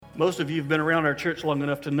Most of you have been around our church long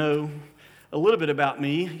enough to know a little bit about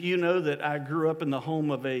me. You know that I grew up in the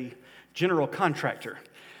home of a general contractor.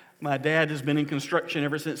 My dad has been in construction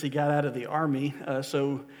ever since he got out of the Army,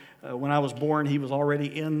 so when I was born, he was already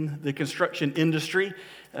in the construction industry.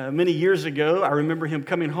 Many years ago, I remember him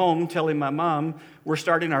coming home telling my mom, we're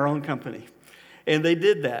starting our own company. And they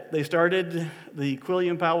did that. They started the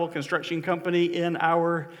Quilliam Powell Construction Company in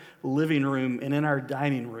our living room and in our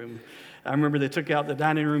dining room. I remember they took out the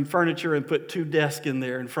dining room furniture and put 2 desks in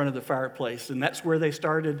there in front of the fireplace, and that's where they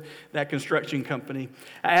started that construction company.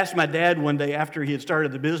 I asked my dad one day after he had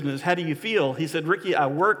started the business, how do you feel? He said, Ricky, I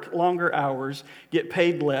work longer hours, get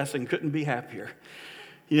paid less, and couldn't be happier.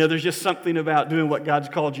 You know, there's just something about doing what God's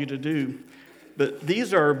called you to do. But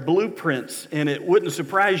these are blueprints, and it wouldn't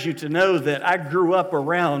surprise you to know that I grew up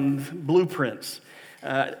around blueprints.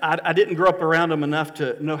 I didn't grow up around them enough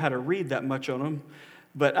to know how to read that much on them.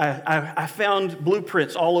 But I found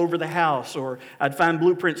blueprints all over the house, or I'd find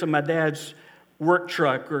blueprints in my dad's work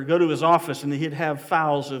truck, or go to his office and he'd have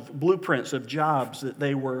files of blueprints of jobs that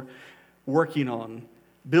they were working on,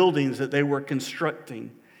 buildings that they were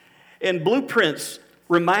constructing. And blueprints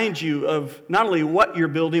remind you of not only what you're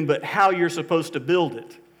building, but how you're supposed to build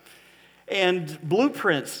it. And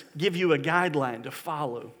blueprints give you a guideline to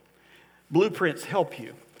follow. Blueprints help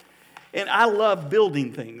you. And I love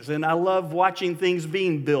building things, and I love watching things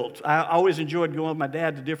being built. I always enjoyed going with my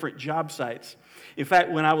dad to different job sites. In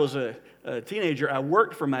fact, when I was a teenager, I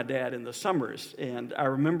worked for my dad in the summers, and I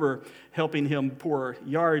remember helping him pour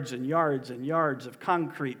yards and yards and yards of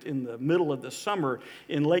concrete in the middle of the summer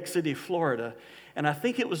in Lake City, Florida. And I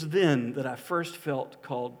think it was then that I first felt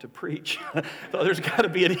called to preach. I thought there's got to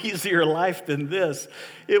be an easier life than this.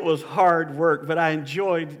 It was hard work, but I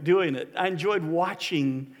enjoyed doing it. I enjoyed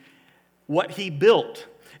watching what he built.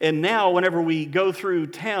 And now whenever we go through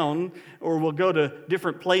town or we'll go to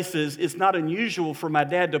different places, it's not unusual for my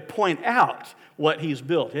dad to point out what he's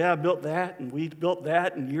built. Yeah, I built that, and we built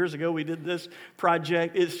that, and years ago we did this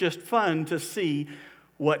project. It's just fun to see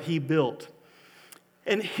what he built.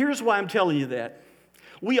 And here's why I'm telling you that.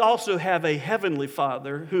 We also have a heavenly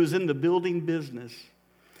Father who's in the building business.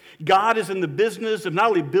 God is in the business of not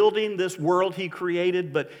only building this world he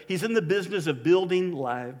created, but he's in the business of building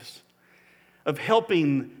lives, of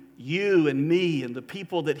helping you and me and the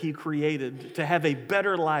people that he created to have a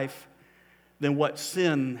better life than what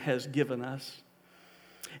sin has given us.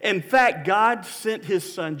 In fact, God sent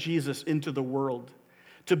his son Jesus into the world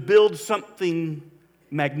to build something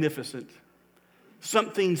magnificent,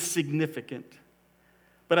 something significant,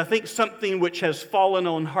 but I think something which has fallen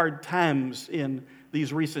on hard times in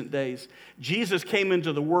these recent days. Jesus came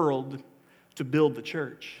into the world to build the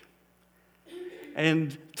church.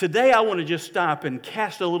 And today I want to just stop and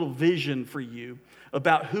cast a little vision for you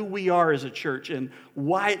about who we are as a church and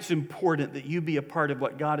why it's important that you be a part of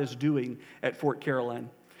what God is doing at Fort Caroline.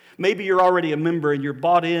 Maybe you're already a member and you're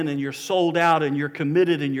bought in and you're sold out and you're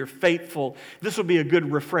committed and you're faithful. This will be a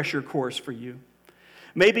good refresher course for you.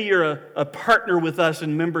 Maybe you're a partner with us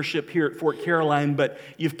in membership here at Fort Caroline, but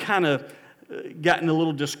you've kind of gotten a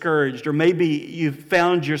little discouraged, or maybe you've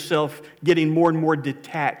found yourself getting more and more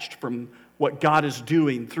detached from what God is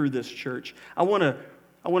doing through this church. I want to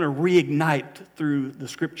reignite through the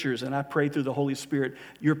scriptures, and I pray through the Holy Spirit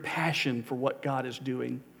your passion for what God is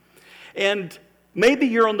doing. And maybe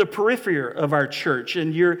you're on the periphery of our church,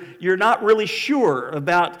 and you're not really sure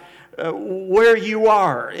about where you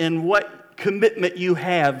are and what commitment you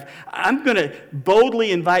have. I'm going to boldly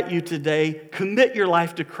invite you today, commit your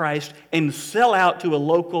life to Christ and sell out to a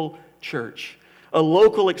local church, a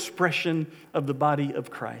local expression of the body of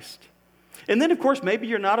Christ. And then, of course, maybe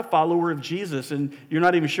you're not a follower of Jesus and you're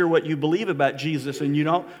not even sure what you believe about Jesus, and you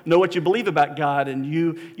don't know what you believe about God, and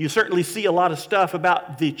you certainly see a lot of stuff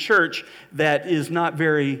about the church that is not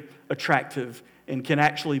very attractive and can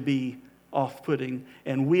actually be off-putting.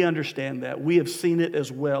 And we understand that. We have seen it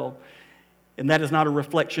as well. And that is not a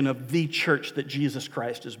reflection of the church that Jesus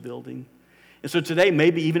Christ is building. And so today,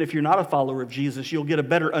 maybe even if you're not a follower of Jesus, you'll get a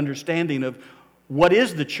better understanding of what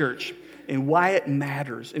is the church and why it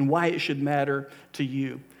matters and why it should matter to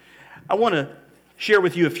you. I want to share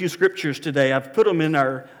with you a few scriptures today. I've put them in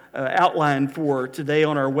our outline for today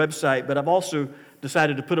on our website, but I've also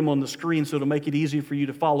decided to put them on the screen so it'll make it easy for you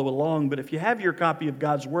to follow along. But if you have your copy of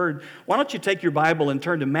God's Word, why don't you take your Bible and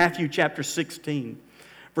turn to Matthew chapter 16.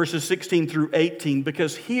 Verses 16 through 18,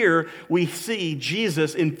 because here we see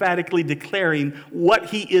Jesus emphatically declaring what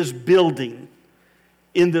he is building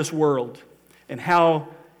in this world and how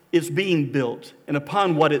it's being built and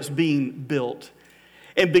upon what it's being built.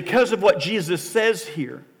 And because of what Jesus says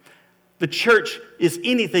here, the church is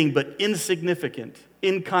anything but insignificant,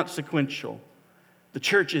 inconsequential. The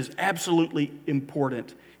church is absolutely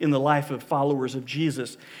important in the life of followers of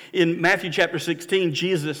Jesus. In Matthew chapter 16,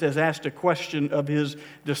 Jesus has asked a question of his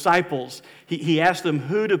disciples. He asked them,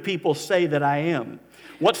 who do people say that I am?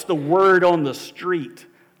 What's the word on the street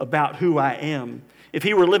about who I am? If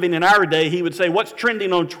he were living in our day, he would say, what's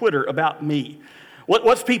trending on Twitter about me?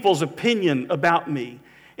 What's people's opinion about me?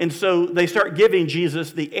 And so they start giving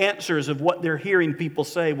Jesus the answers of what they're hearing people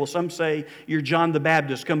say. Well, some say you're John the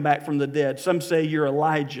Baptist, come back from the dead. Some say you're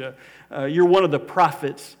Elijah. You're one of the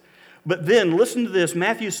prophets. But then, listen to this,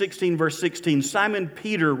 Matthew 16, verse 16. Simon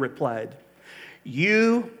Peter replied,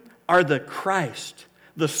 you are the Christ,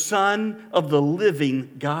 the Son of the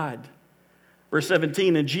living God. Verse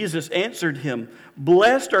 17, and Jesus answered him,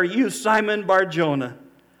 blessed are you, Simon Bar-Jonah,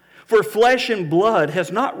 for flesh and blood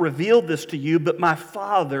has not revealed this to you, but my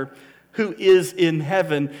Father who is in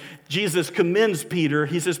heaven. Jesus commends Peter.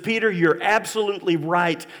 He says, Peter, you're absolutely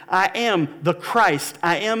right. I am the Christ.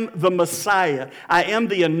 I am the Messiah. I am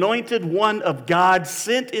the anointed one of God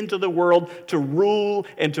sent into the world to rule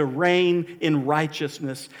and to reign in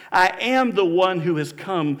righteousness. I am the one who has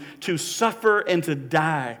come to suffer and to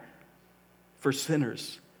die for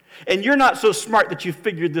sinners. And you're not so smart that you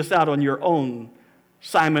figured this out on your own,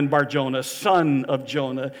 Simon Bar-Jonah, son of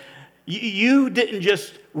Jonah. You didn't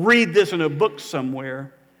just read this in a book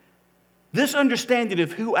somewhere. This understanding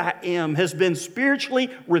of who I am has been spiritually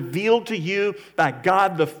revealed to you by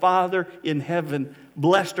God the Father in heaven.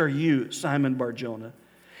 Blessed are you, Simon Bar-Jonah.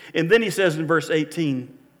 And then he says in verse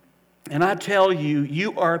 18, and I tell you,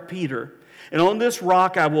 you are Peter, and on this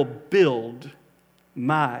rock I will build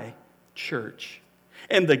my church,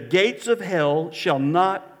 and the gates of hell shall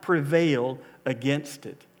not prevail against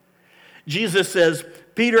it. Jesus says,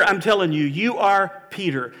 Peter, I'm telling you, you are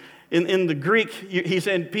Peter. In the Greek, he's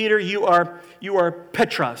saying, Peter, you are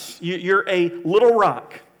Petros. You're a little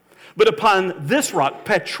rock. But upon this rock,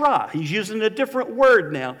 Petra, he's using a different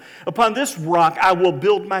word now. Upon this rock, I will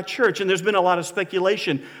build my church. And there's been a lot of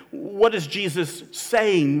speculation. What is Jesus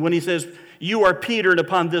saying when he says, you are Peter, and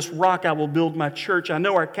upon this rock I will build my church? I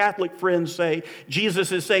know our Catholic friends say,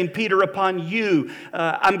 Jesus is saying, Peter, upon you,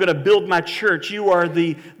 I'm going to build my church. You are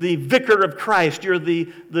the vicar of Christ. You're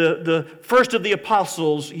the first of the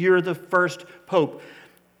apostles. You're the first pope.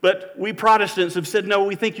 But we Protestants have said, no,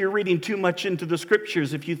 we think you're reading too much into the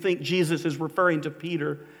Scriptures if you think Jesus is referring to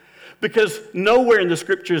Peter. Because nowhere in the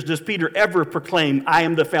Scriptures does Peter ever proclaim, I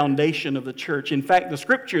am the foundation of the church. In fact, the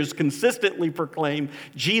Scriptures consistently proclaim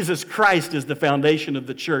Jesus Christ is the foundation of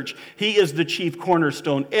the church. He is the chief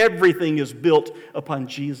cornerstone. Everything is built upon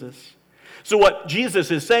Jesus. So what Jesus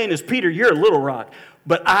is saying is, Peter, you're a little rock,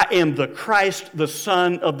 but I am the Christ, the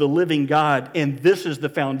Son of the living God, and this is the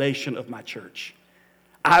foundation of my church.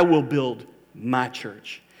 I will build my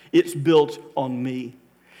church. It's built on me.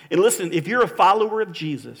 And listen, if you're a follower of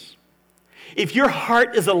Jesus, if your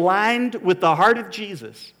heart is aligned with the heart of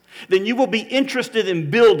Jesus, then you will be interested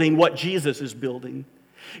in building what Jesus is building.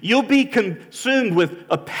 You'll be consumed with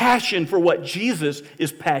a passion for what Jesus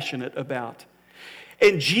is passionate about.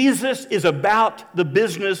 And Jesus is about the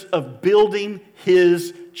business of building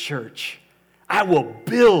his church. I will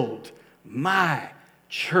build my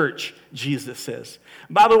church, Jesus says.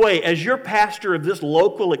 By the way, as your pastor of this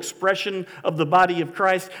local expression of the body of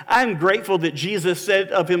Christ, I'm grateful that Jesus said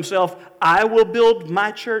of himself, I will build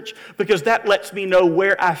my church, because that lets me know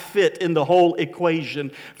where I fit in the whole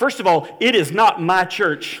equation. First of all, it is not my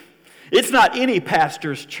church. It's not any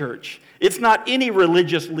pastor's church. It's not any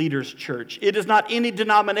religious leader's church. It is not any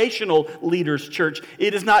denominational leader's church.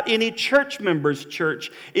 It is not any church member's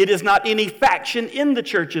church. It is not any faction in the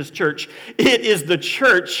church's church. It is the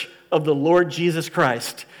church of the Lord Jesus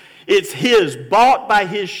Christ. It's his, bought by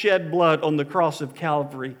his shed blood on the cross of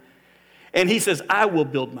Calvary. And he says, I will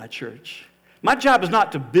build my church. My job is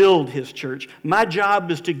not to build his church. My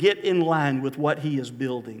job is to get in line with what he is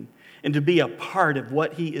building and to be a part of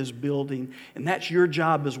what he is building. And that's your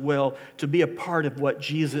job as well, to be a part of what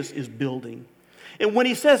Jesus is building. And when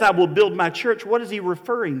he says, I will build my church, what is he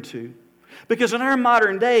referring to? Because in our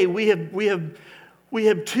modern day, we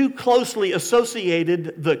have too closely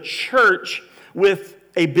associated the church with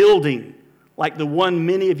a building, like the one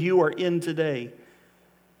many of you are in today.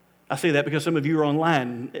 I say that because some of you are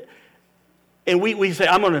online. And we say,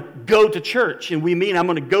 I'm going to go to church, and we mean I'm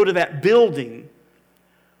going to go to that building.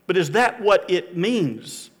 But is that what it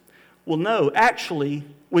means? Well, no. Actually,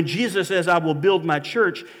 when Jesus says, I will build my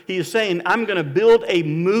church, he is saying, I'm going to build a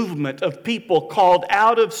movement of people called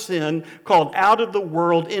out of sin, called out of the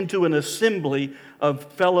world into an assembly of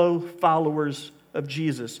fellow followers of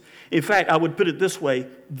Jesus. In fact, I would put it this way.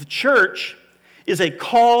 The church is a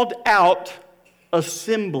called out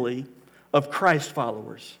assembly of Christ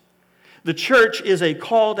followers. The church is a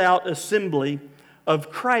called out assembly of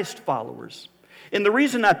Christ followers. And the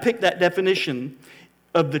reason I picked that definition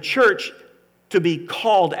of the church to be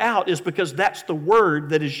called out is because that's the word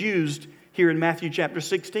that is used here in Matthew chapter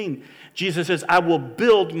 16. Jesus says, I will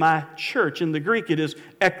build my church. In the Greek, it is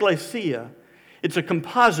ekklesia. It's a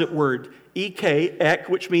composite word, ek,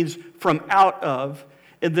 which means from out of,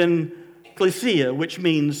 and then klesia, which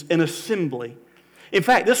means an assembly. In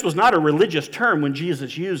fact, this was not a religious term when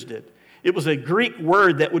Jesus used it. It was a Greek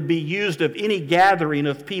word that would be used of any gathering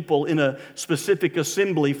of people in a specific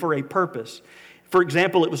assembly for a purpose. For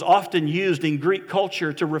example, it was often used in Greek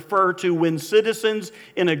culture to refer to when citizens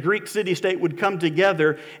in a Greek city-state would come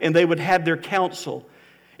together and they would have their council.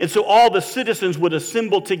 And so all the citizens would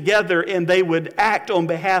assemble together and they would act on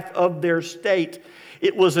behalf of their state.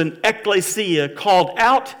 It was an ekklesia called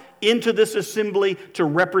out into this assembly to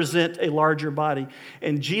represent a larger body.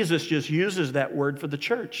 And Jesus just uses that word for the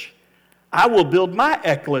church. I will build my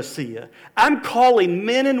ekklesia. I'm calling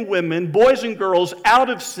men and women, boys and girls, out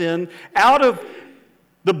of sin, out of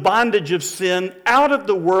the bondage of sin, out of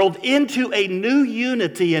the world, into a new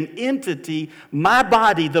unity and entity, my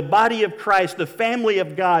body, the body of Christ, the family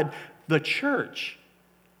of God, the church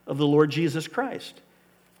of the Lord Jesus Christ.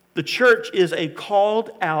 The church is a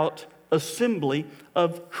called out assembly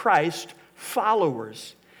of Christ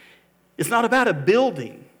followers. It's not about a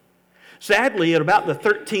building. Sadly, at about the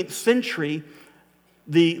 13th century,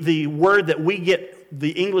 the word that we get,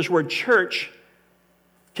 the English word church,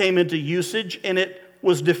 came into usage, and it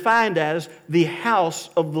was defined as the house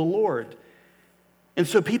of the Lord. And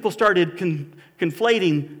so people started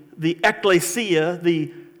conflating the ekklesia,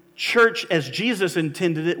 the church as Jesus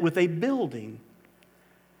intended it, with a building.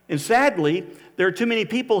 And sadly, there are too many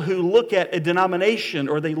people who look at a denomination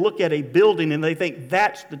or they look at a building and they think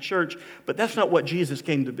that's the church, but that's not what Jesus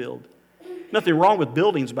came to build. Nothing wrong with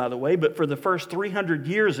buildings, by the way, but for the first 300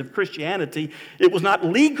 years of Christianity, it was not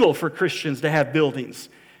legal for Christians to have buildings.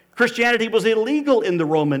 Christianity was illegal in the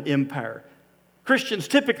Roman Empire. Christians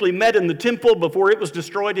typically met in the temple before it was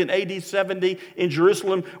destroyed in AD 70 in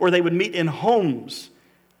Jerusalem, or they would meet in homes,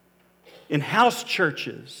 in house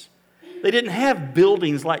churches. They didn't have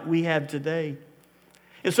buildings like we have today.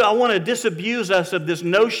 And so I want to disabuse us of this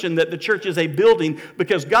notion that the church is a building,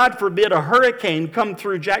 because God forbid a hurricane come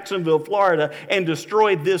through Jacksonville, Florida, and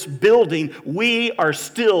destroy this building. We are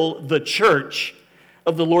still the church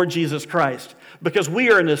of the Lord Jesus Christ, because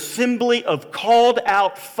we are an assembly of called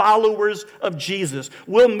out followers of Jesus.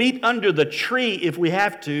 We'll meet under the tree if we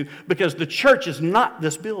have to, because the church is not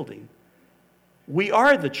this building. We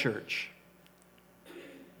are the church.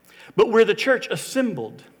 But we're the church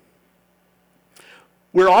assembled.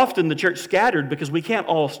 We're often the church scattered because we can't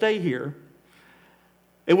all stay here.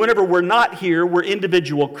 And whenever we're not here, we're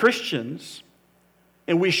individual Christians.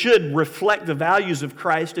 And we should reflect the values of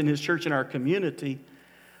Christ and His church in our community.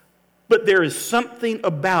 But there is something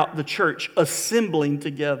about the church assembling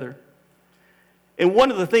together. And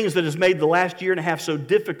one of the things that has made the last year and a half so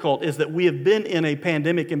difficult is that we have been in a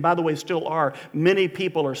pandemic, and by the way, still are. Many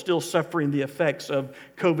people are still suffering the effects of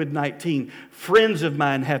COVID-19. Friends of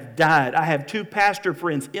mine have died. I have 2 pastor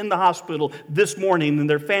friends in the hospital this morning, and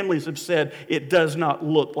their families have said it does not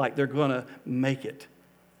look like they're going to make it.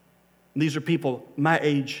 And these are people my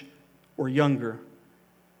age or younger.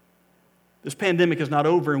 This pandemic is not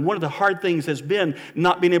over, and one of the hard things has been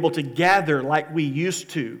not being able to gather like we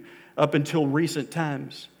used to up until recent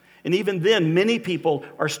times. And even then, many people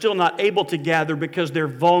are still not able to gather because they're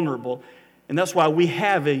vulnerable. And that's why we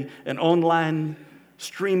have an online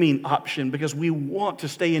streaming option, because we want to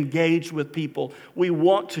stay engaged with people. We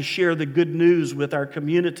want to share the good news with our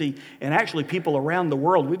community and actually people around the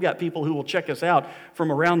world. We've got people who will check us out from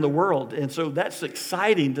around the world, and so that's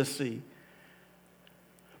exciting to see.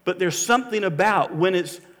 But there's something about when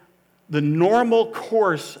it's the normal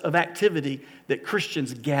course of activity that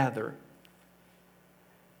Christians gather.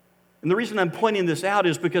 And the reason I'm pointing this out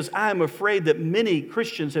is because I'm afraid that many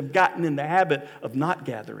Christians have gotten in the habit of not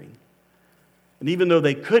gathering. And even though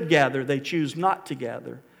they could gather, they choose not to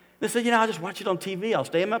gather. They say, I'll just watch it on TV. I'll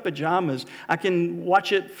stay in my pajamas. I can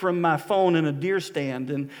watch it from my phone in a deer stand.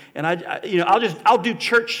 And I'll do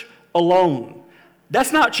church alone.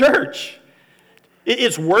 That's not church.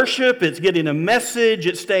 It's worship, it's getting a message,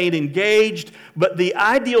 it's staying engaged. But the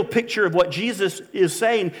ideal picture of what Jesus is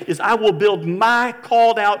saying is, I will build my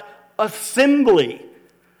called out assembly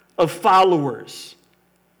of followers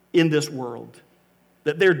in this world.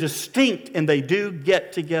 That they're distinct and they do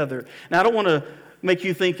get together. Now, I don't want to make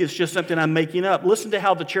you think it's just something I'm making up. Listen to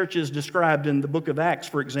how the church is described in the book of Acts,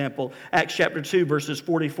 for example. Acts chapter 2, verses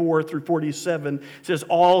 44 through 47 says,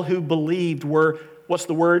 all who believed were, what's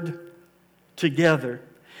the word? Together,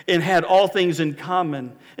 and had all things in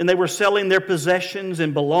common. And they were selling their possessions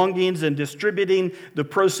and belongings and distributing the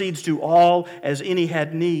proceeds to all as any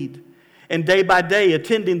had need. And day by day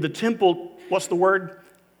attending the temple, what's the word?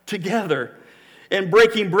 Together. And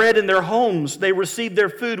breaking bread in their homes, they received their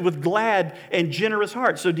food with glad and generous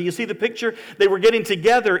hearts. So do you see the picture? They were getting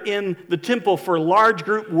together in the temple for large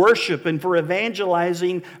group worship and for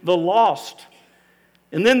evangelizing the lost.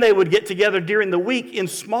 And then they would get together during the week in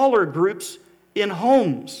smaller groups in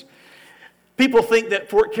homes. People think that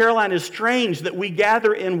Fort Caroline is strange that we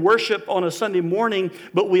gather and worship on a Sunday morning,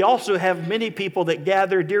 but we also have many people that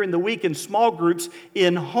gather during the week in small groups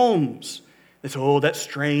in homes. They say, oh, that's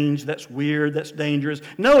strange, that's weird, that's dangerous.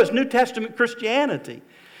 No, it's New Testament Christianity.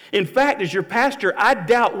 In fact, as your pastor, I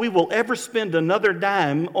doubt we will ever spend another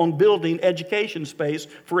dime on building education space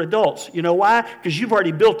for adults. You know why? Because you've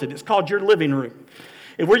already built it. It's called your living room.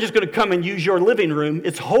 If we're just going to come and use your living room,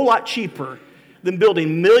 it's a whole lot cheaper than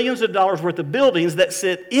building millions of dollars worth of buildings that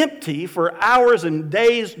sit empty for hours and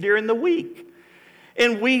days during the week.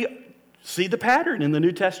 And we see the pattern in the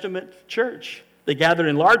New Testament church. They gathered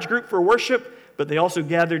in large group for worship, but they also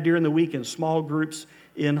gathered during the week in small groups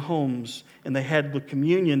in homes, and they had the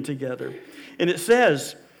communion together. And it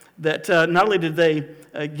says that not only did they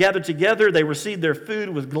gather together, they received their food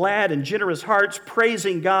with glad and generous hearts,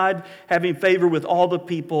 praising God, having favor with all the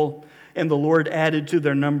people, and the Lord added to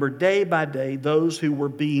their number day by day those who were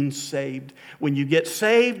being saved. When you get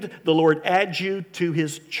saved, the Lord adds you to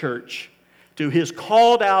His church, to His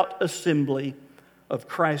called out assembly of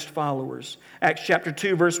Christ followers. Acts chapter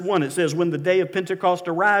 2, verse 1, it says, when the day of Pentecost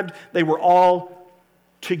arrived, they were all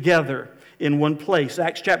together in one place.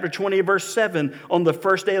 Acts chapter 20, verse 7, on the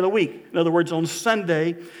first day of the week, in other words, on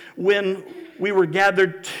Sunday, when we were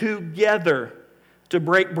gathered together to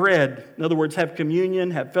break bread, in other words, have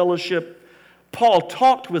communion, have fellowship, Paul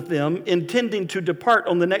talked with them, intending to depart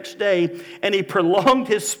on the next day, and he prolonged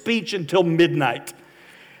his speech until midnight.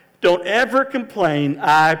 Don't ever complain,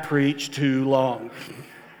 I preach too long.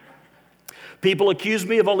 People accuse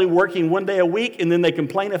me of only working one day a week, and then they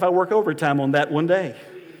complain if I work overtime on that one day.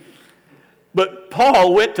 But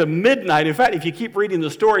Paul went to midnight. In fact, if you keep reading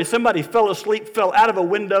the story, somebody fell asleep, fell out of a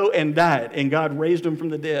window, and died, and God raised him from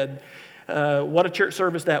the dead. What a church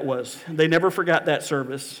service that was. They never forgot that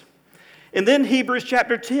service. And then Hebrews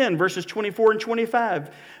chapter 10, verses 24 and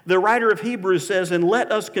 25. The writer of Hebrews says, and let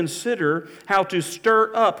us consider how to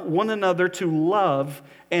stir up one another to love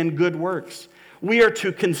and good works. We are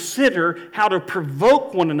to consider how to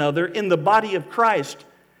provoke one another in the body of Christ.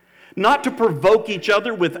 Not to provoke each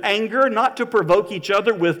other with anger, not to provoke each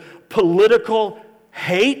other with political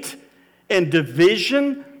hate and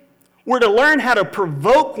division. We're to learn how to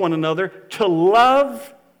provoke one another to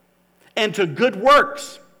love and to good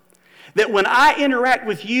works. That when I interact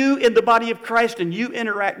with you in the body of Christ and you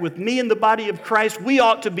interact with me in the body of Christ, we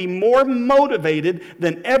ought to be more motivated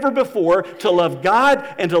than ever before to love God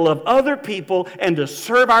and to love other people and to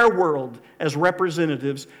serve our world as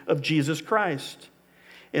representatives of Jesus Christ.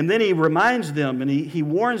 And then he reminds them and he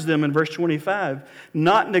warns them in verse 25,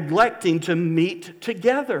 not neglecting to meet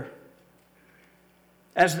together,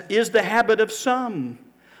 as is the habit of some,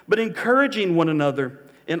 but encouraging one another,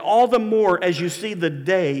 and all the more as you see the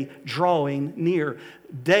day drawing near.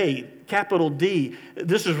 Day, capital D.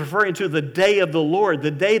 This is referring to the day of the Lord,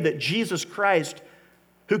 the day that Jesus Christ,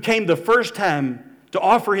 who came the first time to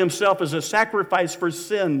offer himself as a sacrifice for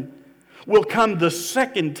sin, will come the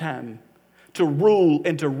second time to rule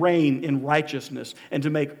and to reign in righteousness and to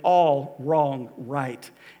make all wrong right.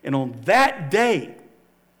 And on that day,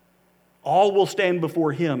 all will stand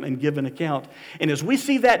before him and give an account. And as we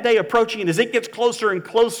see that day approaching, and as it gets closer and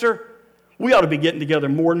closer, we ought to be getting together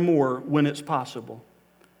more and more when it's possible.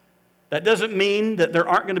 That doesn't mean that there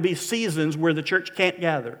aren't going to be seasons where the church can't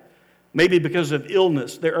gather. Maybe because of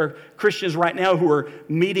illness. There are Christians right now who are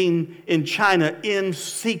meeting in China in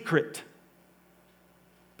secret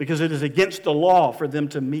because it is against the law for them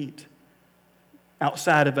to meet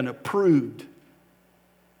outside of an approved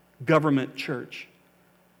government church.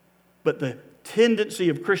 But the tendency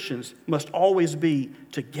of Christians must always be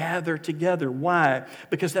to gather together. Why?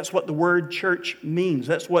 Because that's what the word church means.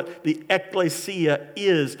 That's what the ecclesia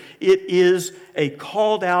is. It is a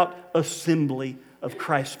called out assembly of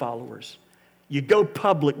Christ followers. You go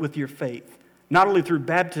public with your faith, not only through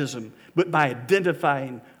baptism, but by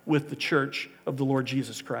identifying with the church of the Lord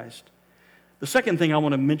Jesus Christ. The second thing I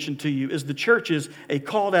want to mention to you is the church is a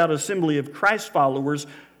called out assembly of Christ followers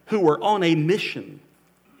who were on a mission.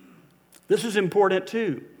 This is important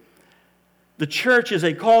too. The church is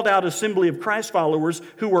a called out assembly of Christ followers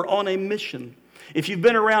who were on a mission. If you've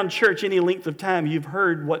been around church any length of time, you've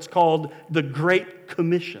heard what's called the Great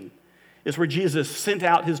Commission. It's where Jesus sent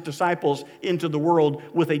out his disciples into the world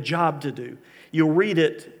with a job to do. You'll read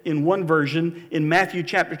it in one version in Matthew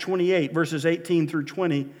chapter 28, verses 18 through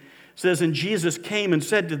 20. It says, "And Jesus came and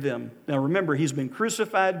said to them," now remember, he's been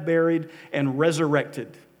crucified, buried, and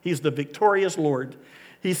resurrected. He's the victorious Lord.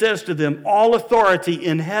 He says to them, "All authority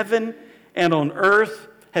in heaven and on earth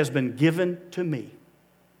has been given to me.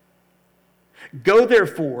 Go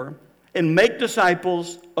therefore and make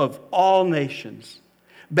disciples of all nations,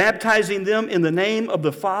 baptizing them in the name of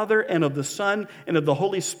the Father and of the Son and of the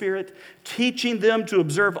Holy Spirit, teaching them to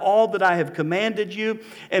observe all that I have commanded you.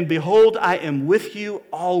 And behold, I am with you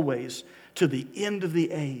always to the end of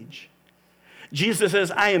the age." Jesus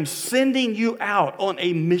says, I am sending you out on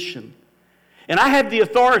a mission. And I have the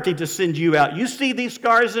authority to send you out. You see these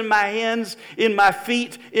scars in my hands, in my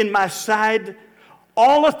feet, in my side?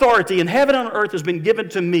 All authority in heaven and on earth has been given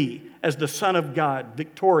to me as the Son of God,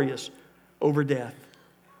 victorious over death.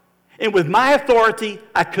 And with my authority,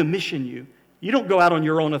 I commission you. You don't go out on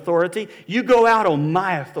your own authority. You go out on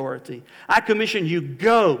my authority. I commission you,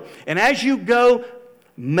 go. And as you go,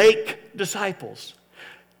 make disciples.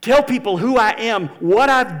 Tell people who I am, what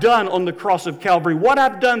I've done on the cross of Calvary, what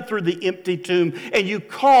I've done through the empty tomb. And you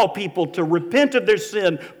call people to repent of their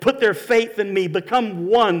sin, put their faith in me, become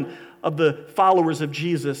one of the followers of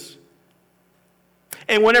Jesus.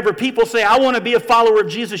 And whenever people say, I want to be a follower of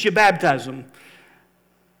Jesus, you baptize them.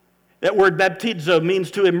 That word baptizo means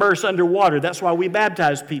to immerse underwater. That's why we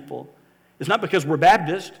baptize people. It's not because we're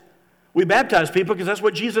Baptist. We baptize people because that's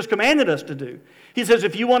what Jesus commanded us to do. He says,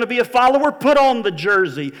 if you want to be a follower, put on the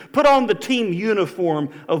jersey, put on the team uniform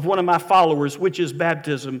of one of my followers, which is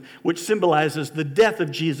baptism, which symbolizes the death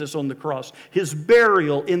of Jesus on the cross, his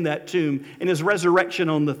burial in that tomb, and his resurrection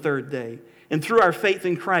on the third day. And through our faith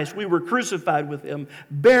in Christ, we were crucified with him,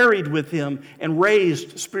 buried with him, and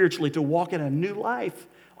raised spiritually to walk in a new life.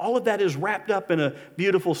 All of that is wrapped up in a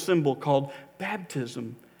beautiful symbol called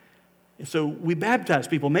baptism. And so we baptize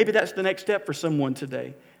people. Maybe that's the next step for someone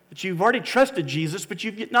today. That you've already trusted Jesus, but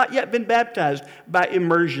you've not yet been baptized by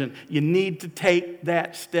immersion. You need to take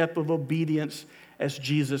that step of obedience as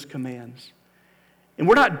Jesus commands. And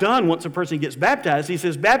we're not done once a person gets baptized. He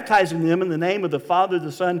says, baptizing them in the name of the Father,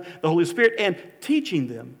 the Son, the Holy Spirit, and teaching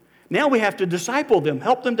them. Now we have to disciple them,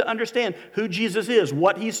 help them to understand who Jesus is,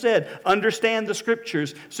 what he said, understand the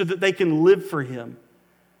scriptures so that they can live for him.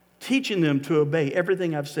 Teaching them to obey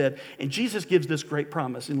everything I've said. And Jesus gives this great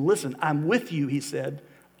promise. And listen, I'm with you, he said,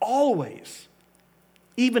 always,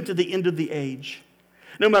 even to the end of the age.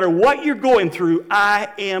 No matter what you're going through, I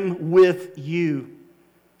am with you.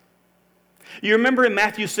 You remember in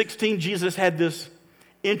Matthew 16, Jesus had this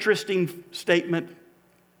interesting statement.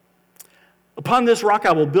 Upon this rock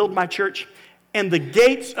I will build my church, and the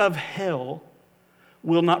gates of hell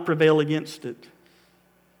will not prevail against it.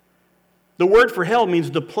 The word for hell means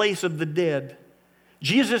the place of the dead.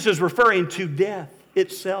 Jesus is referring to death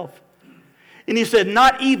itself. And he said,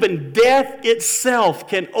 not even death itself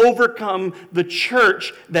can overcome the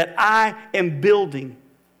church that I am building.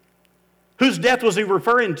 Whose death was he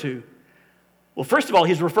referring to? Well, first of all,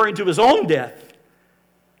 he's referring to his own death.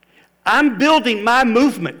 I'm building my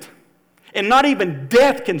movement, and not even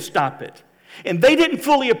death can stop it. And they didn't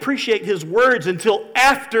fully appreciate his words until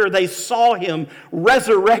after they saw him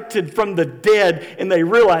resurrected from the dead, and they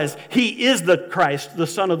realized he is the Christ, the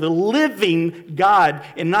Son of the living God,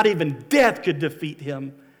 and not even death could defeat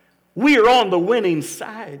him. We are on the winning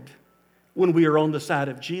side when we are on the side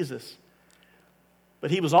of Jesus.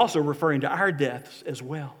 But he was also referring to our deaths as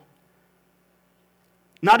well.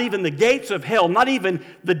 Not even the gates of hell, not even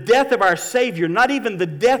the death of our Savior, not even the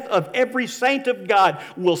death of every saint of God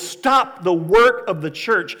will stop the work of the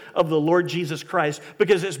church of the Lord Jesus Christ,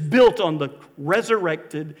 because it's built on the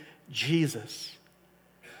resurrected Jesus.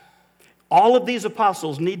 All of these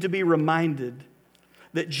apostles need to be reminded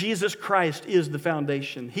that Jesus Christ is the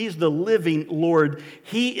foundation. He's the living Lord.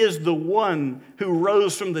 He is the one who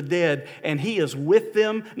rose from the dead, and he is with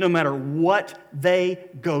them no matter what they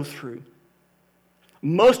go through.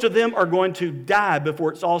 Most of them are going to die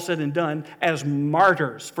before it's all said and done as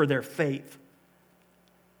martyrs for their faith.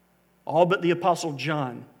 All but the Apostle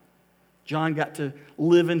John. John got to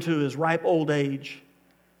live into his ripe old age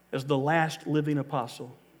as the last living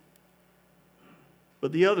apostle.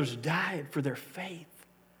 But the others died for their faith.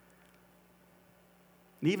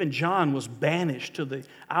 And even John was banished to the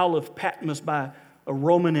Isle of Patmos by a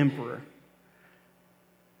Roman emperor.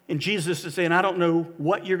 And Jesus is saying, I don't know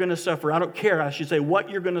what you're going to suffer. I don't care, I should say, what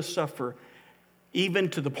you're going to suffer, even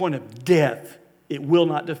to the point of death. It will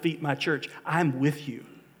not defeat my church. I'm with you,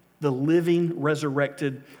 the living,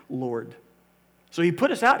 resurrected Lord. So he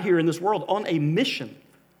put us out here in this world on a mission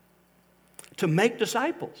to make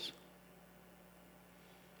disciples.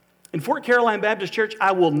 In Fort Caroline Baptist Church,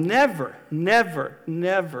 I will never, never,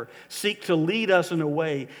 never seek to lead us in a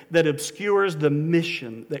way that obscures the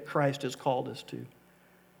mission that Christ has called us to.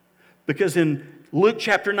 Because in Luke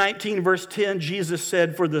chapter 19, verse 10, Jesus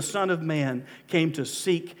said, "For the Son of Man came to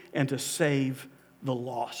seek and to save the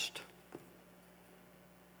lost."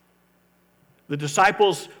 The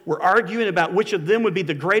disciples were arguing about which of them would be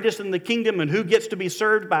the greatest in the kingdom and who gets to be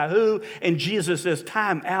served by who. And Jesus says,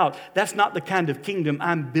 time out. That's not the kind of kingdom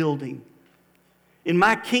I'm building. In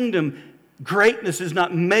my kingdom, greatness is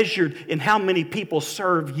not measured in how many people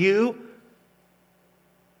serve you.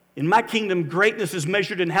 In my kingdom, greatness is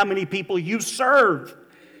measured in how many people you serve.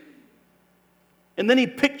 And then he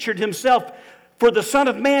pictured himself, for the Son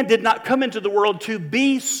of Man did not come into the world to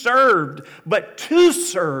be served, but to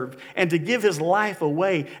serve and to give his life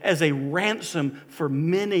away as a ransom for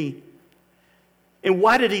many. And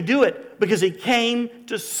why did he do it? Because he came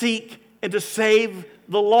to seek and to save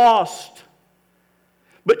the lost.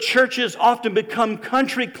 But churches often become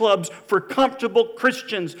country clubs for comfortable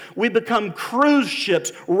Christians. We become cruise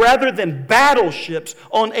ships rather than battleships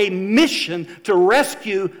on a mission to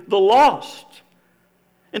rescue the lost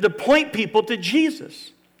and to point people to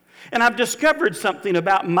Jesus. And I've discovered something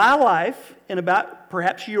about my life and about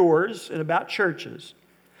perhaps yours and about churches.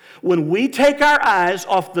 When we take our eyes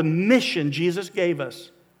off the mission Jesus gave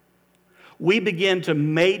us, we begin to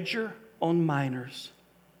major on minors.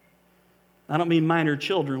 I don't mean minor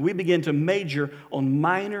children. We begin to major on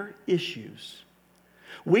minor issues.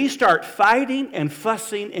 We start fighting and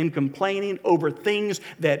fussing and complaining over things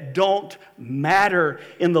that don't matter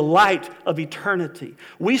in the light of eternity.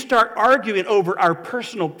 We start arguing over our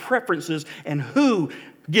personal preferences and who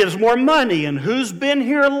gives more money and who's been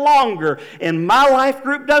here longer and my life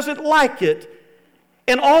group doesn't like it.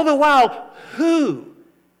 And all the while, who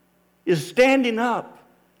is standing up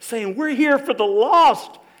saying, we're here for the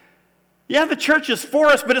lost? Yeah, the church is for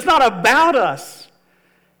us, but it's not about us.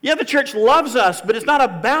 Yeah, the church loves us, but it's not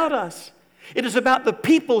about us. It is about the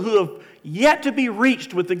people who have yet to be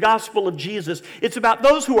reached with the gospel of Jesus. It's about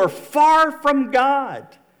those who are far from God.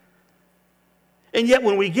 And yet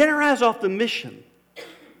when we get our eyes off the mission,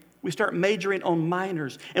 we start majoring on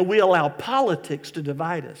minors, and we allow politics to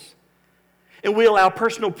divide us. And we allow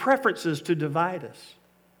personal preferences to divide us.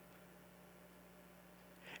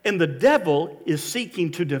 And the devil is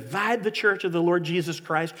seeking to divide the church of the Lord Jesus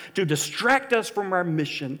Christ, to distract us from our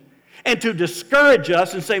mission, and to discourage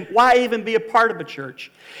us and say, why even be a part of a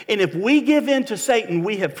church? And if we give in to Satan,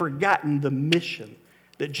 we have forgotten the mission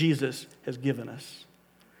that Jesus has given us.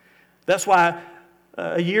 That's why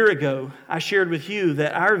a year ago, I shared with you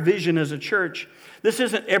that our vision as a church, this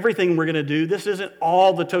isn't everything we're going to do. This isn't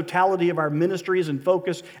all the totality of our ministries and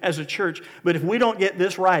focus as a church. But if we don't get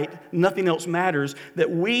this right, nothing else matters. That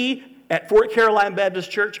we at Fort Caroline Baptist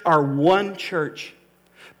Church are one church,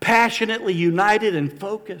 passionately united and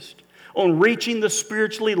focused on reaching the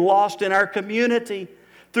spiritually lost in our community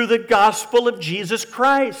through the gospel of Jesus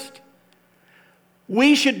Christ.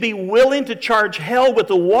 We should be willing to charge hell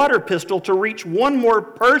with a water pistol to reach one more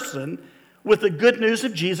person with the good news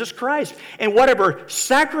of Jesus Christ. And whatever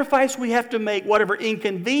sacrifice we have to make, whatever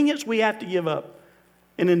inconvenience we have to give up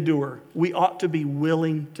and endure, we ought to be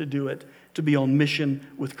willing to do it, to be on mission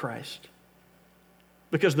with Christ.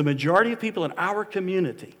 Because the majority of people in our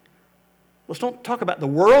community, let's don't talk about the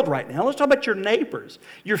world right now, let's talk about your neighbors,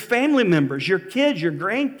 your family members, your kids, your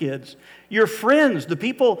grandkids, your friends, the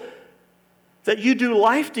people that you do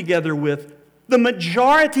life together with, the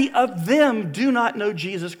majority of them do not know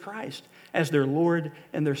Jesus Christ as their Lord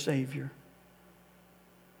and their Savior.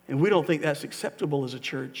 And we don't think that's acceptable as a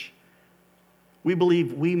church. We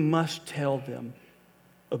believe we must tell them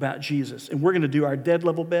about Jesus. And we're going to do our dead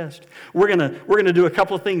level best. We're going to do a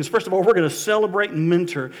couple of things. First of all, we're going to celebrate and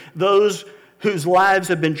mentor those whose lives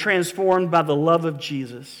have been transformed by the love of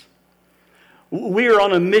Jesus. We are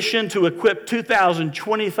on a mission to equip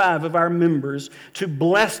 2,025 of our members to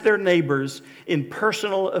bless their neighbors in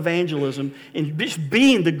personal evangelism and just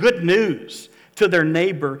being the good news to their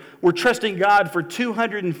neighbor. We're trusting God for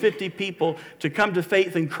 250 people to come to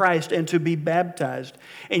faith in Christ and to be baptized.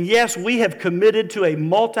 And yes, we have committed to a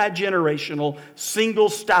multi-generational, single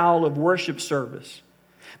style of worship service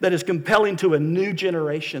that is compelling to a new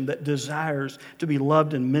generation that desires to be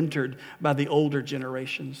loved and mentored by the older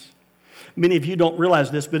generations. Many of you don't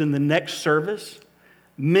realize this, but in the next service,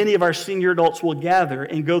 Many of our senior adults will gather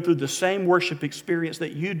and go through the same worship experience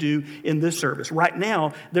that you do in this service. Right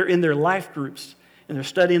now, they're in their life groups, and they're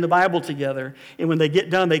studying the Bible together. And when they get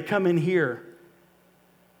done, they come in here.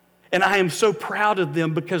 And I am so proud of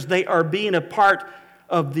them because they are being a part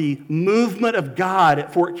of the movement of God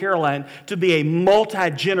at Fort Caroline to be a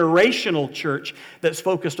multi-generational church that's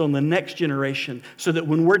focused on the next generation, so that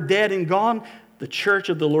when we're dead and gone, the church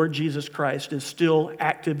of the Lord Jesus Christ is still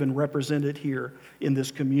active and represented here in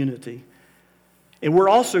this community. And we're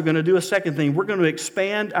also going to do a second thing. We're going to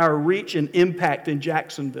expand our reach and impact in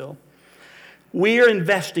Jacksonville. We are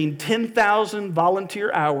investing 10,000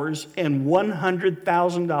 volunteer hours and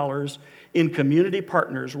 $100,000 in community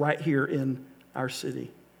partners right here in our city.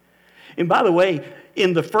 And by the way,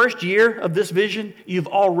 in the first year of this vision, you've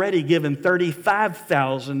already given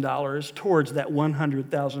 $35,000 towards that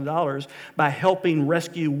 $100,000 by helping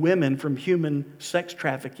rescue women from human sex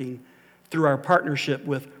trafficking through our partnership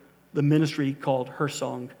with the ministry called Her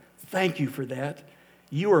Song. Thank you for that.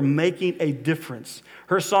 You are making a difference.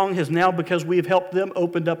 Her Song has now, because we have helped them,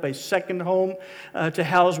 opened up a second home to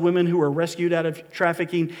house women who are rescued out of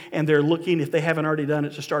trafficking, and they're looking, if they haven't already done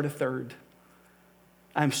it, to start a third.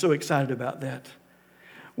 I'm so excited about that.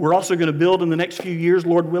 We're also going to build in the next few years,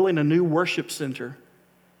 Lord willing, a new worship center.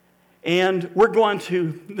 And we're going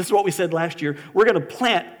to, this is what we said last year, we're going to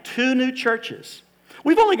plant 2 new churches.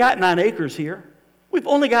 We've only got 9 acres here. We've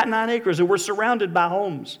only got 9 acres, and we're surrounded by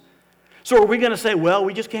homes. So are we going to say, well,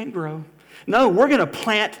 we just can't grow? No, we're going to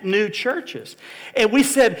plant new churches. And we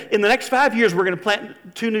said in the next 5 years, we're going to plant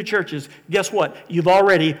 2 new churches. Guess what? You've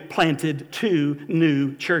already planted 2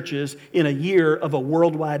 new churches in a year of a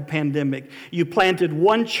worldwide pandemic. You planted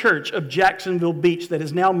 1 church of Jacksonville Beach that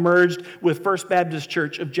is now merged with First Baptist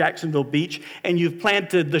Church of Jacksonville Beach. And you've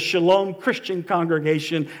planted the Shalom Christian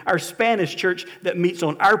Congregation, our Spanish church that meets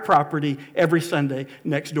on our property every Sunday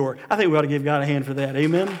next door. I think we ought to give God a hand for that.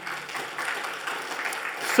 Amen?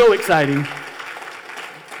 So exciting.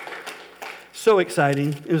 So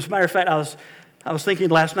exciting. As a matter of fact, I was thinking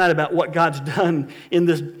last night about what God's done in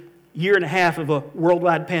this year and a half of a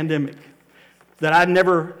worldwide pandemic that I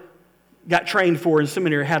never got trained for in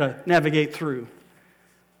seminary how to navigate through.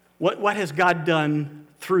 What has God done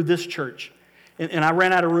through this church? And I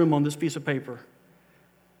ran out of room on this piece of paper.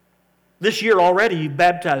 This year already, you've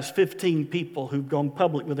baptized 15 people who've gone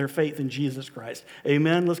public with their faith in Jesus Christ.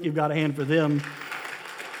 Amen? Let's give God a hand for them.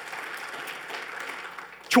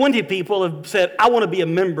 20 people have said, I want to be a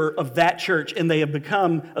member of that church, and they have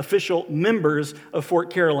become official members of Fort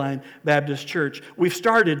Caroline Baptist Church. We've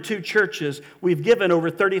started 2 churches. We've given over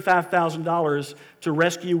 $35,000 to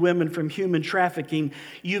rescue women from human trafficking.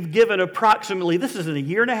 You've given approximately, this is in a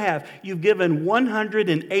year and a half, you've given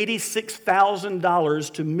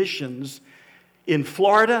 $186,000 to missions in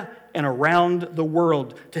Florida and around the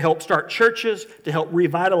world to help start churches, to help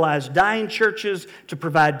revitalize dying churches, to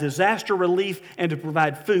provide disaster relief, and to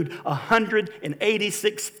provide food.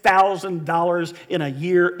 $186,000 in a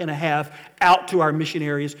year and a half out to our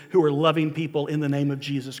missionaries who are loving people in the name of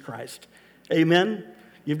Jesus Christ. Amen?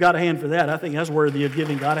 You've got a hand for that. I think that's worthy of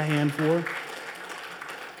giving God a hand for.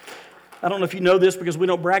 I don't know if you know this because we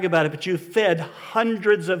don't brag about it, but you've fed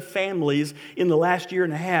hundreds of families in the last year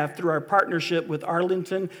and a half through our partnership with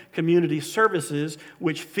Arlington Community Services,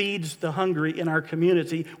 which feeds the hungry in our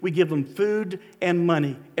community. We give them food and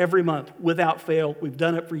money every month without fail. We've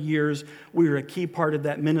done it for years. We are a key part of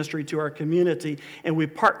that ministry to our community, and we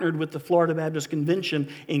partnered with the Florida Baptist Convention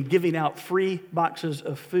in giving out free boxes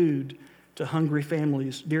of food to hungry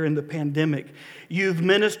families during the pandemic. You've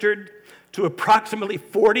ministered to approximately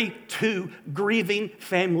 42 grieving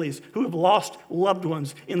families who have lost loved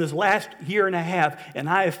ones in this last year and a half, and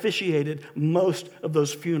I officiated most of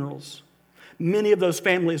those funerals. Many of those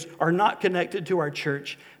families are not connected to our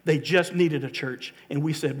church. They just needed a church, and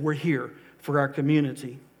we said, we're here for our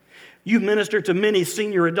community. You minister to many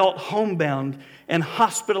senior adult homebound and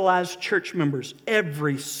hospitalized church members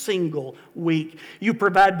every single week. You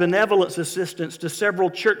provide benevolence assistance to several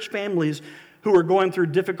church families who are going through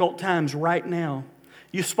difficult times right now.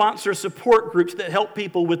 You sponsor support groups that help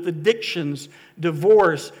people with addictions,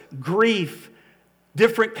 divorce, grief,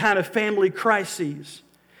 different kind of family crises.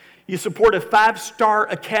 You support a 5-star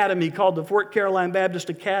academy called the Fort Caroline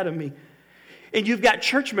Baptist Academy. And you've got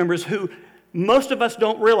church members who most of us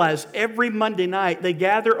don't realize every Monday night they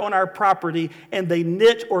gather on our property and they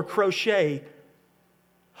knit or crochet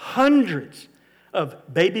hundreds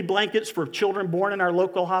of baby blankets for children born in our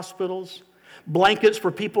local hospitals, blankets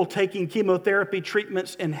for people taking chemotherapy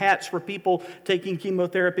treatments, and hats for people taking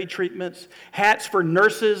chemotherapy treatments, hats for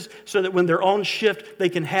nurses so that when they're on shift, they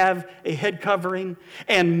can have a head covering,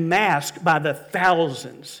 and masks by the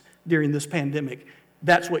thousands during this pandemic.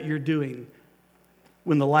 That's what you're doing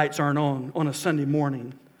when the lights aren't on a Sunday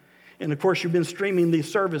morning. And of course, you've been streaming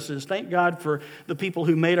these services. Thank God for the people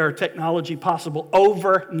who made our technology possible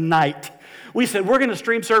overnight. We said, we're going to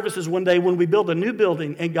stream services one day when we build a new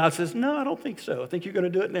building. And God says, no, I don't think so. I think you're going to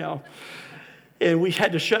do it now. And we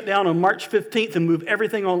had to shut down on March 15th and move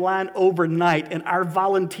everything online overnight. And our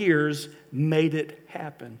volunteers made it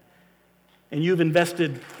happen. And you've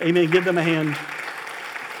invested, amen, give them a hand.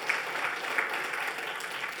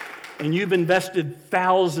 And you've invested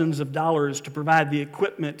thousands of dollars to provide the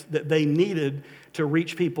equipment that they needed to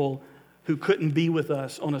reach people who couldn't be with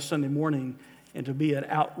us on a Sunday morning and to be an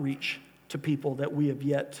outreach to people that we have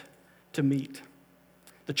yet to meet.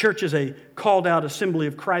 The church is a called out assembly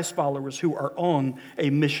of Christ followers who are on a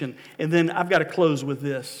mission. And then I've got to close with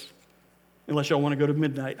this. Unless y'all want to go to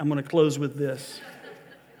midnight, I'm going to close with this.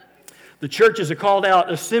 The church is a called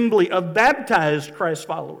out assembly of baptized Christ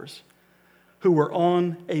followers who are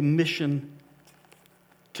on a mission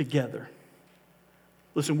together.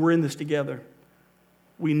 Listen, we're in this together.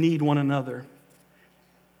 We need one another.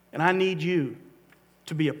 And I need you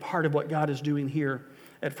to be a part of what God is doing here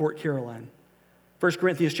at Fort Caroline. 1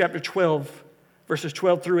 Corinthians chapter 12, verses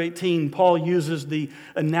 12 through 18, Paul uses the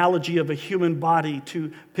analogy of a human body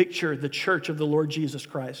to picture the church of the Lord Jesus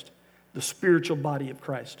Christ, the spiritual body of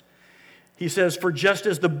Christ. He says, for just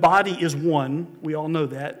as the body is one, we all know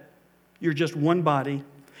that, you're just one body.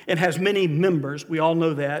 It has many members. We all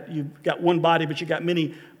know that. You've got one body, but you've got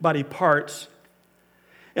many body parts.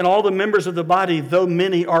 And all the members of the body, though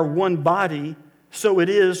many, are one body, so it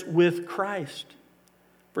is with Christ.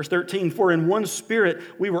 Verse 13, for in one Spirit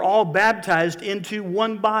we were all baptized into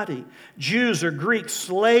one body, Jews or Greeks,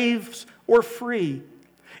 slaves or free,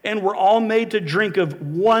 and we're all made to drink of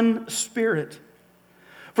one Spirit.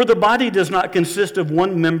 For the body does not consist of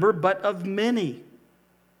one member, but of many.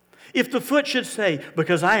 If the foot should say,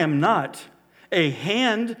 because I am not a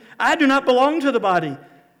hand, I do not belong to the body,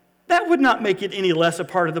 that would not make it any less a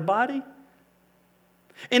part of the body.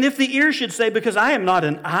 And if the ear should say, because I am not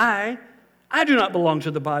an eye, I do not belong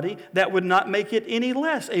to the body, that would not make it any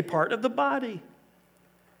less a part of the body.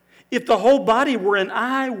 If the whole body were an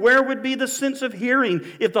eye, where would be the sense of hearing?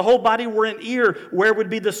 If the whole body were an ear, where would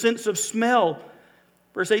be the sense of smell?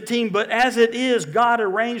 Verse 18, but as it is, God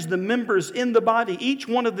arranged the members in the body, each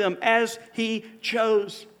one of them as He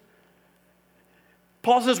chose.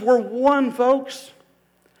 Paul says, we're one, folks.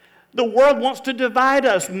 The world wants to divide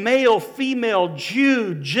us, male, female,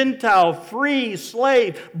 Jew, Gentile, free,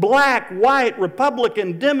 slave, black, white,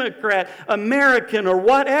 Republican, Democrat, American, or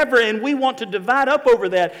whatever, and we want to divide up over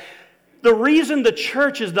that. The reason the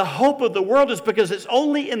church is the hope of the world is because it's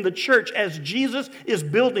only in the church, as Jesus is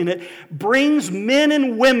building it, brings men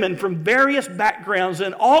and women from various backgrounds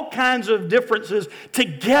and all kinds of differences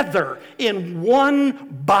together in one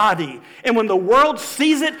body. And when the world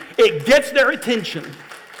sees it, it gets their attention.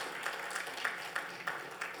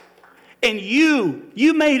 And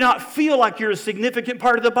you may not feel like you're a significant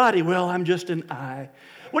part of the body. Well, I'm just an eye.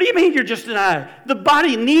 What do you mean you're just an eye? The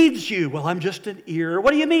body needs you. Well, I'm just an ear.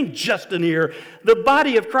 What do you mean just an ear? The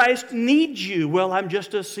body of Christ needs you. Well, I'm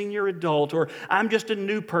just a senior adult, or I'm just a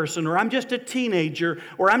new person, or I'm just a teenager,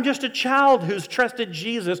 or I'm just a child who's trusted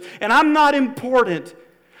Jesus, and I'm not important.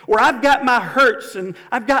 Or I've got my hurts, and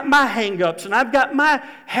I've got my hang-ups, and I've got my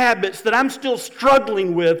habits that I'm still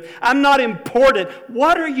struggling with. I'm not important.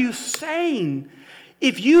 What are you saying?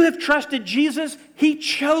 If you have trusted Jesus, He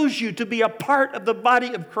chose you to be a part of the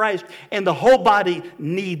body of Christ, and the whole body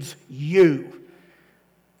needs you.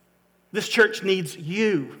 This church needs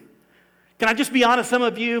you. Can I just be honest, some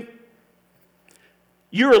of you,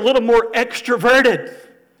 you're a little more extroverted,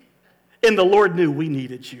 and the Lord knew we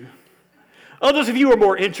needed you. Others of you are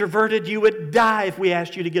more introverted. You would die if we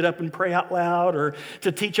asked you to get up and pray out loud, or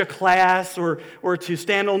to teach a class, or to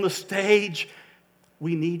stand on the stage.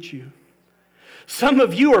 We need you. Some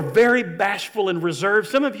of you are very bashful and reserved.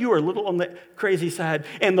 Some of you are a little on the crazy side.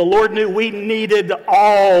 And the Lord knew we needed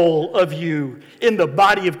all of you in the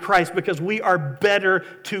body of Christ because we are better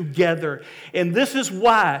together. And this is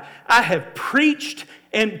why I have preached,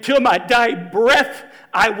 and till my dying breath,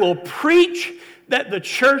 I will preach that the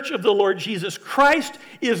church of the Lord Jesus Christ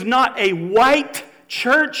is not a white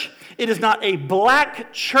Church, it is not a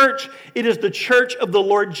black church. It is the church of the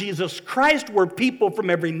Lord Jesus Christ, where people from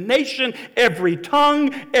every nation, every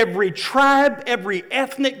tongue, every tribe, every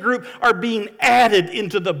ethnic group are being added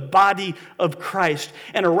into the body of Christ.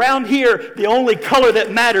 And around here, the only color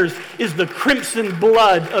that matters is the crimson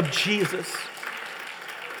blood of Jesus.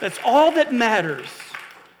 That's all that matters.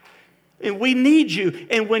 And we need you.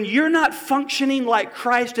 And when you're not functioning like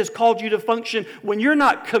Christ has called you to function, when you're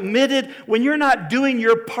not committed, when you're not doing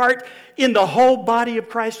your part in the whole body of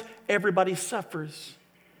Christ, everybody suffers.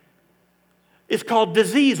 It's called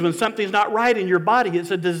disease. When something's not right in your body,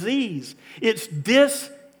 it's a disease. It's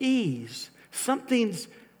dis-ease. Something's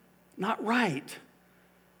not right.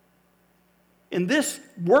 In this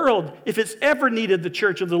world, if it's ever needed the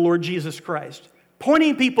church of the Lord Jesus Christ,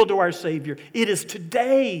 pointing people to our Savior, it is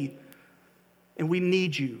today. And we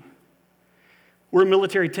need you. We're a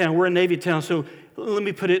military town. We're a Navy town. So let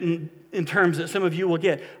me put it in terms that some of you will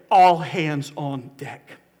get. All hands on deck.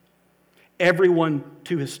 Everyone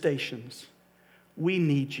to his stations. We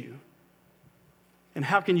need you. And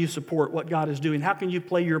how can you support what God is doing? How can you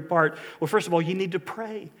play your part? Well, first of all, you need to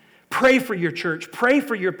pray. Pray for your church. Pray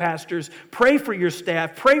for your pastors. Pray for your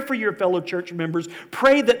staff. Pray for your fellow church members.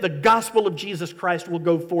 Pray that the gospel of Jesus Christ will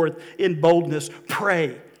go forth in boldness.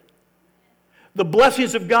 Pray. The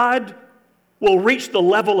blessings of God will reach the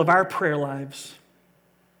level of our prayer lives.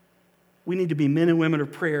 We need to be men and women of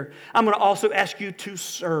prayer. I'm going to also ask you to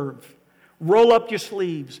serve. Roll up your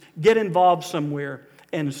sleeves. Get involved somewhere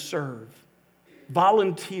and serve.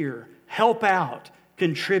 Volunteer. Help out.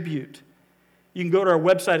 Contribute. You can go to our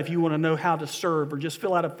website if you want to know how to serve, or just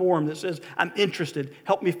fill out a form that says, I'm interested.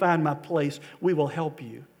 Help me find my place. We will help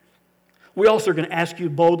you. We also are going to ask you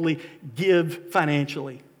boldly, give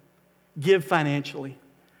financially. Give financially.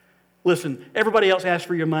 Listen, everybody else asks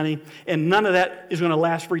for your money, and none of that is going to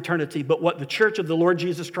last for eternity. But what the church of the Lord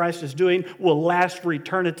Jesus Christ is doing will last for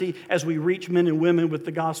eternity as we reach men and women with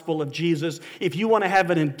the gospel of Jesus. If you want to have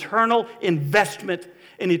an eternal investment,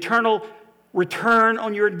 an eternal return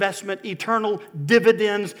on your investment, eternal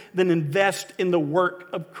dividends, then invest in the work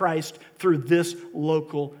of Christ through this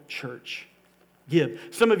local church. Give.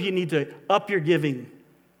 Some of you need to up your giving.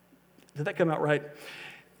 Did that come out right?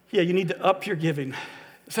 Yeah, you need to up your giving.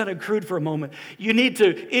 It sounded crude for a moment. You need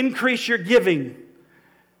to increase your giving.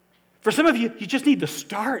 For some of you, you just need to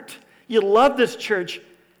start. You love this church,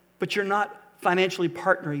 but you're not financially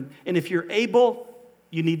partnering. And if you're able,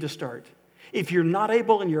 you need to start. If you're not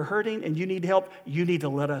able and you're hurting and you need help, you need to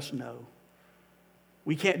let us know.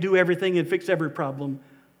 We can't do everything and fix every problem,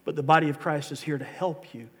 but the body of Christ is here to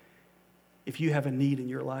help you if you have a need in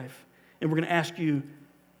your life. And we're going to ask you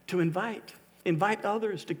to invite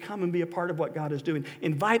others to come and be a part of what God is doing.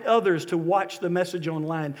 Invite others to watch the message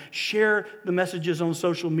online. Share the messages on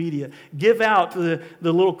social media. Give out the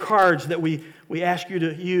little cards that we ask you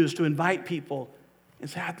to use to invite people and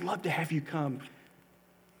say, I'd love to have you come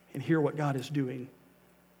and hear what God is doing.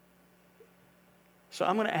 So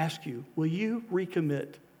I'm going to ask you, will you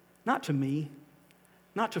recommit, not to me,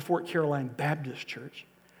 not to Fort Caroline Baptist Church,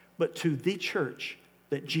 but to the church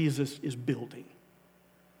that Jesus is building?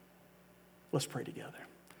 Let's pray together.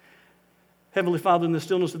 Heavenly Father, in the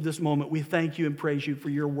stillness of this moment, we thank you and praise you for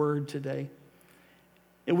your word today.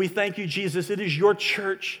 And we thank you, Jesus, it is your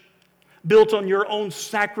church built on your own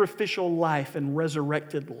sacrificial life and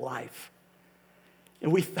resurrected life.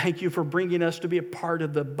 And we thank you for bringing us to be a part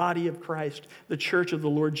of the body of Christ, the church of the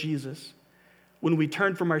Lord Jesus, when we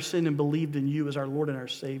turned from our sin and believed in you as our Lord and our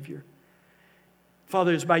Savior.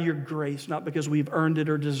 Father, it's by your grace, not because we've earned it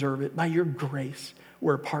or deserve it. By your grace,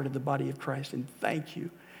 we're a part of the body of Christ, and thank you.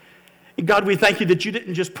 And God, we thank you that you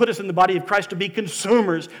didn't just put us in the body of Christ to be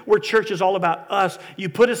consumers, where church is all about us. You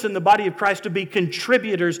put us in the body of Christ to be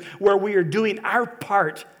contributors, where we are doing our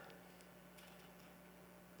part,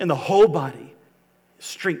 and the whole body is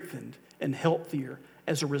strengthened and healthier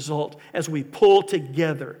as a result, as we pull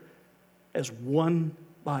together as one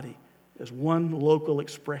body, as one local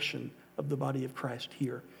expression of the body of Christ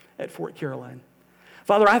here at Fort Caroline.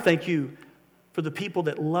 Father, I thank you for the people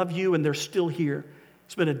that love you and they're still here.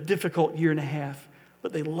 It's been a difficult year and a half,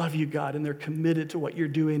 but they love you, God, and they're committed to what you're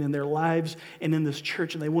doing in their lives and in this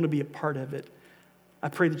church, and they want to be a part of it. I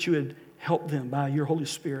pray that you would help them by your Holy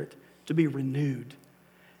Spirit to be renewed.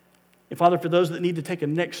 And Father, for those that need to take a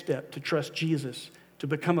next step to trust Jesus, to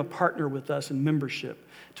become a partner with us in membership,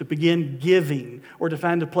 to begin giving, or to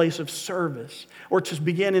find a place of service, or to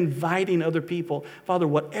begin inviting other people. Father,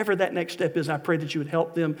 whatever that next step is, I pray that you would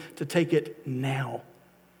help them to take it now.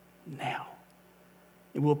 Now.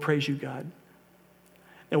 And we'll praise you, God.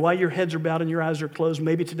 And while your heads are bowed and your eyes are closed,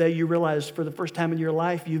 maybe today you realize for the first time in your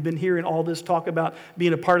life, you've been hearing all this talk about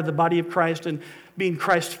being a part of the body of Christ and being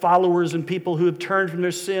Christ's followers and people who have turned from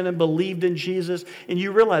their sin and believed in Jesus, and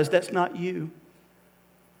you realize that's not you.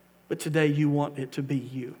 But today you want it to be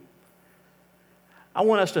you. I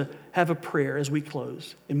want us to have a prayer as we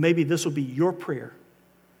close, and maybe this will be your prayer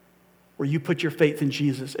where you put your faith in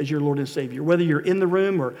Jesus as your Lord and Savior, whether you're in the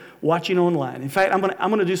room or watching online. In fact, I'm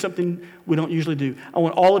going to do something we don't usually do. I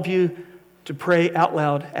want all of you to pray out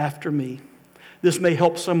loud after me. This may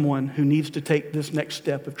help someone who needs to take this next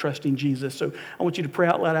step of trusting Jesus. So I want you to pray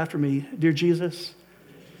out loud after me. Dear Jesus,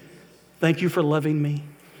 thank you for loving me.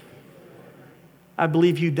 I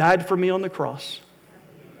believe you died for me on the cross,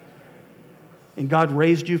 and God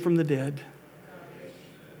raised you from the dead.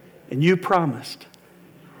 And you promised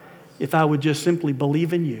if I would just simply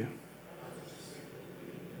believe in you,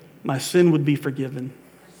 my sin would be forgiven,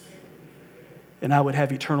 and I would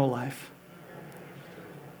have eternal life.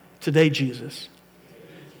 Today, Jesus,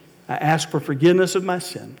 I ask for forgiveness of my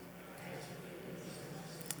sin,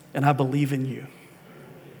 and I believe in you.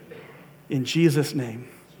 In Jesus' name,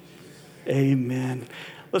 amen.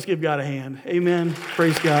 Let's give God a hand. Amen.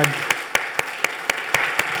 Praise God.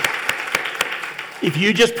 If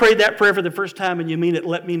you just prayed that prayer for the first time and you mean it,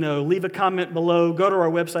 let me know. Leave a comment below. Go to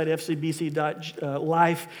our website,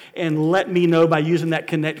 fcbc.life, and let me know by using that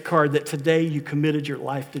Connect card that today you committed your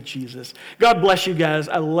life to Jesus. God bless you guys.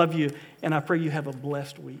 I love you, and I pray you have a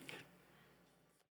blessed week.